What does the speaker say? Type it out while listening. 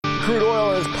Crude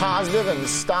oil is positive and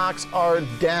stocks are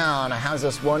down. It has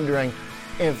us wondering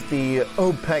if the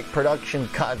OPEC production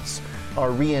cuts are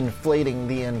reinflating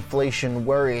the inflation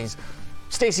worries.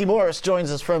 Stacey Morris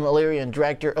joins us from Alerian,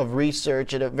 Director of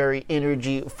Research at a very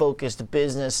energy-focused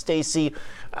business. Stacey,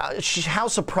 how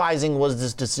surprising was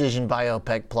this decision by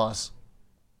OPEC Plus?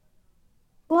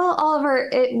 Well, Oliver,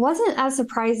 it wasn't as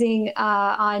surprising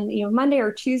on Monday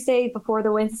or Tuesday before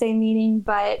the Wednesday meeting.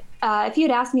 But if you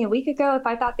had asked me a week ago if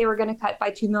I thought they were going to cut by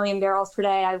 2 million barrels per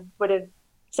day, I would have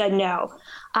said no.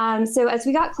 So as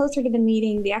we got closer to the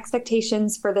meeting, the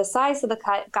expectations for the size of the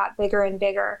cut got bigger and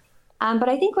bigger. But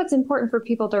I think what's important for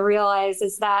people to realize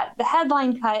is that the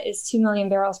headline cut is 2 million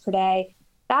barrels per day.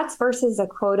 That's versus a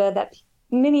quota that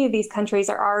many of these countries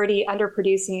are already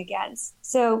underproducing against.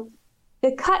 So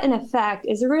the cut in effect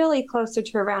is really closer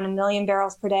to around 1 million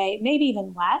barrels per day, maybe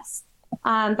even less.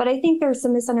 But I think there's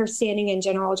some misunderstanding in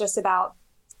general just about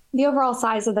the overall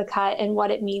size of the cut and what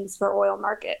it means for oil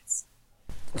markets.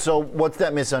 So what's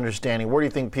that misunderstanding? Where do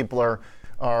you think people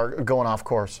are going off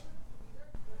course?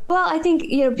 Well, I think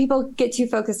people get too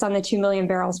focused on the 2 million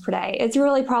barrels per day. It's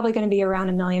really probably going to be around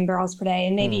 1 million barrels per day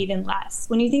and maybe even less.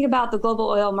 When you think about the global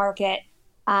oil market,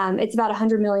 it's about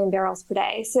 100 million barrels per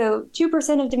day. So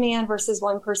 2% of demand versus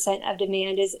 1% of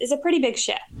demand is a pretty big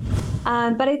shift.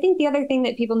 But I think the other thing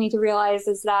that people need to realize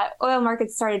is that oil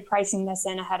markets started pricing this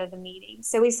in ahead of the meeting.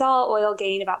 So we saw oil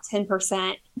gain about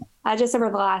 10% just over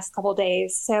the last couple of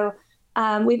days. So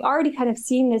we've already kind of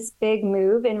seen this big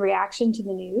move in reaction to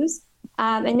the news.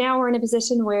 And now we're in a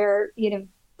position where,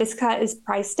 this cut is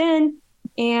priced in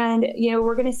and,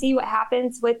 we're going to see what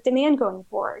happens with demand going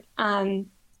forward.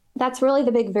 That's really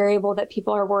the big variable that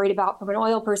people are worried about from an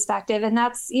oil perspective. And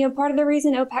that's, part of the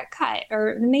reason OPEC cut,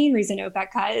 or the main reason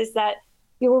OPEC cut, is that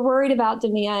we're worried about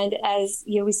demand as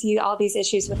we see all these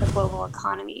issues with the global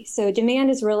economy. So demand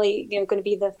is really going to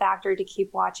be the factor to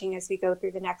keep watching as we go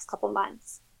through the next couple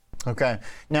months. Okay.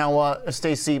 Now,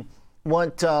 Stacey,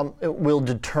 what will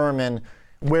determine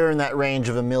where in that range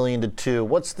of 1 million to 2?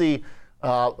 What's the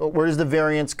where does the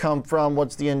variance come from?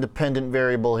 What's the independent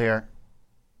variable here?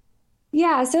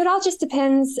 Yeah, so it all just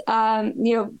depends, on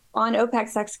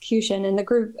OPEC's execution and the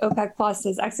group OPEC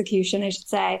Plus's execution, I should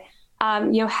say.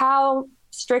 How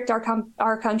strict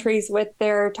are countries with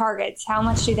their targets? How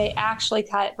much do they actually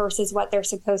cut versus what they're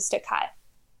supposed to cut?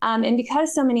 And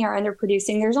because so many are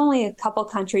underproducing, there's only a couple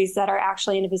countries that are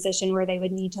actually in a position where they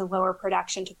would need to lower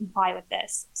production to comply with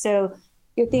this. So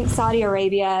you think Saudi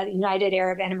Arabia, the United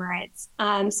Arab Emirates.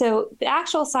 So the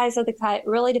actual size of the cut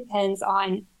really depends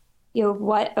on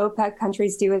what OPEC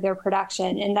countries do with their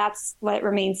production, and that's what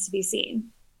remains to be seen.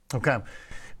 Okay. All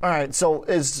right. So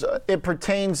as it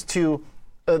pertains to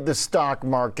the stock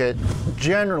market,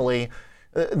 generally,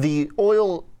 the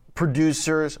oil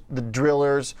producers, the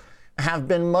drillers, have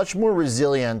been much more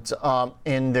resilient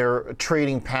in their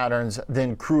trading patterns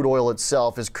than crude oil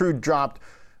itself. As crude dropped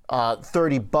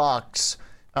 $30,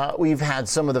 we've had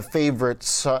some of the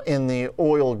favorites in the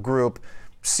oil group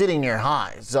sitting near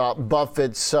highs.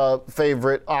 Buffett's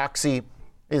favorite, Oxy,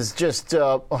 is just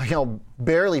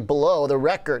barely below the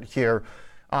record here.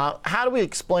 How do we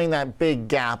explain that big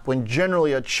gap when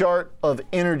generally a chart of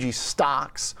energy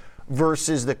stocks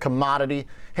versus the commodity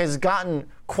has gotten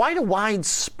quite a wide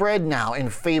spread now in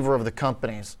favor of the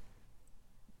companies?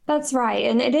 That's right.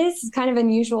 And it is kind of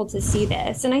unusual to see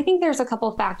this. And I think there's a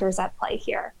couple factors at play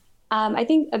here. I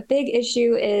think a big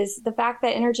issue is the fact that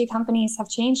energy companies have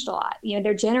changed a lot.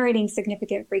 They're generating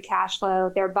significant free cash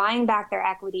flow. They're buying back their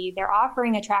equity. They're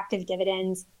offering attractive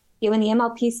dividends. In the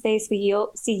MLP space, we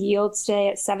see yields today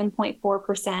at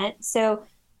 7.4%. So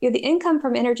the income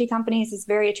from energy companies is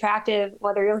very attractive,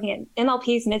 whether you're looking at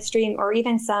MLPs, midstream, or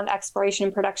even some exploration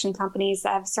and production companies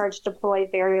that have started to deploy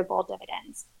variable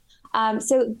dividends.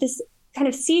 So this kind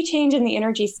of sea change in the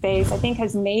energy space, I think,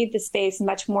 has made the space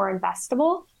much more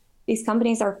investable. These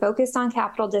companies are focused on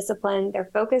capital discipline, they're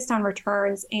focused on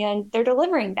returns, and they're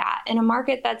delivering that in a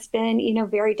market that's been,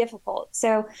 very difficult.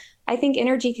 So I think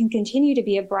energy can continue to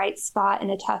be a bright spot in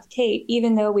a tough tape,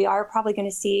 even though we are probably going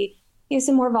to see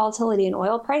some more volatility in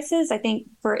oil prices. I think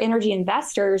for energy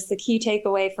investors, the key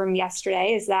takeaway from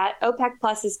yesterday is that OPEC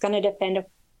Plus is going to defend a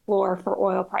floor for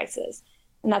oil prices.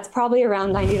 And that's probably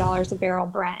around $90 a barrel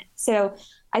Brent. So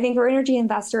I think for energy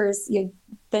investors, the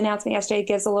announcement yesterday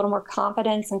gives a little more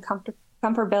confidence and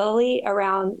comfortability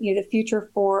around the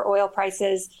future for oil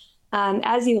prices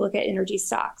as you look at energy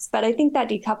stocks. But I think that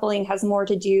decoupling has more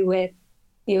to do with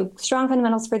strong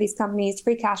fundamentals for these companies,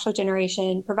 free cash flow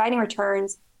generation, providing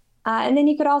returns, And then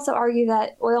you could also argue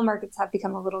that oil markets have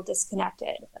become a little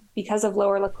disconnected because of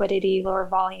lower liquidity, lower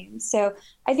volumes. So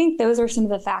I think those are some of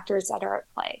the factors that are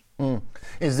at play.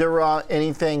 Is there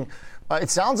anything? It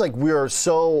sounds like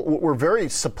we're very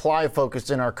supply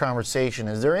focused in our conversation.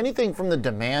 Is there anything from the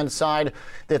demand side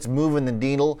that's moving the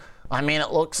needle? I mean,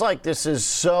 it looks like this is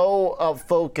so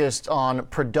focused on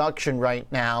production right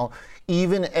now,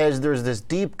 even as there's this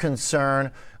deep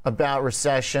concern about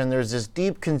recession. There's this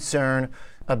deep concern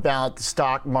about the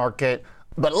stock market.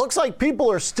 But it looks like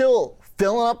people are still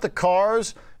filling up the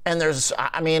cars. And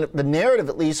the narrative,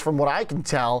 at least from what I can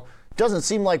tell, doesn't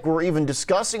seem like we're even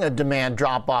discussing a demand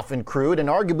drop off in crude, and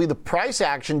arguably the price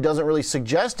action doesn't really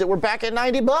suggest it. We're back at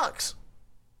 $90.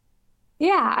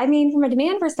 Yeah, I mean, from a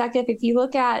demand perspective, if you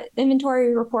look at the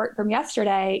inventory report from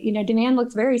yesterday, demand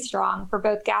looks very strong for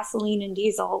both gasoline and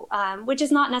diesel, which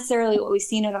is not necessarily what we've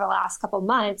seen over the last couple of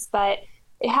months, but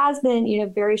it has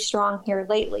been, very strong here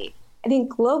lately. I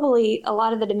think globally, a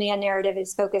lot of the demand narrative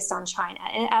is focused on China,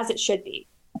 and as it should be.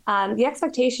 The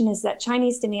expectation is that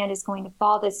Chinese demand is going to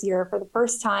fall this year for the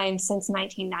first time since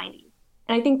 1990.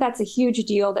 And I think that's a huge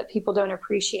deal that people don't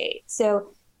appreciate.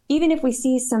 So even if we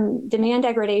see some demand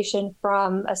degradation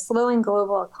from a slowing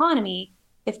global economy,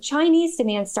 if Chinese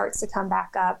demand starts to come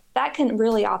back up, that can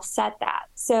really offset that.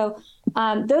 So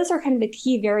those are kind of the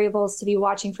key variables to be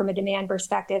watching from a demand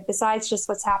perspective, besides just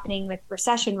what's happening with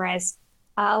recession risk.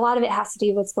 A lot of it has to do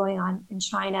with what's going on in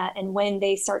China and when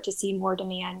they start to see more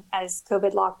demand as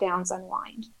COVID lockdowns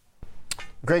unwind.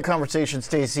 Great conversation,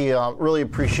 Stacey. Really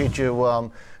appreciate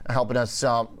you helping us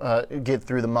get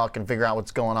through the muck and figure out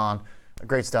what's going on.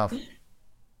 Great stuff.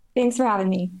 Thanks for having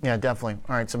me. Yeah, definitely.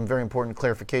 All right, some very important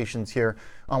clarifications here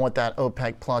on what that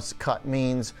OPEC Plus cut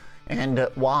means and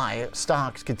why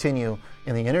stocks continue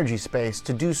in the energy space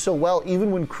to do so well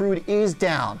even when crude is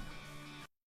down.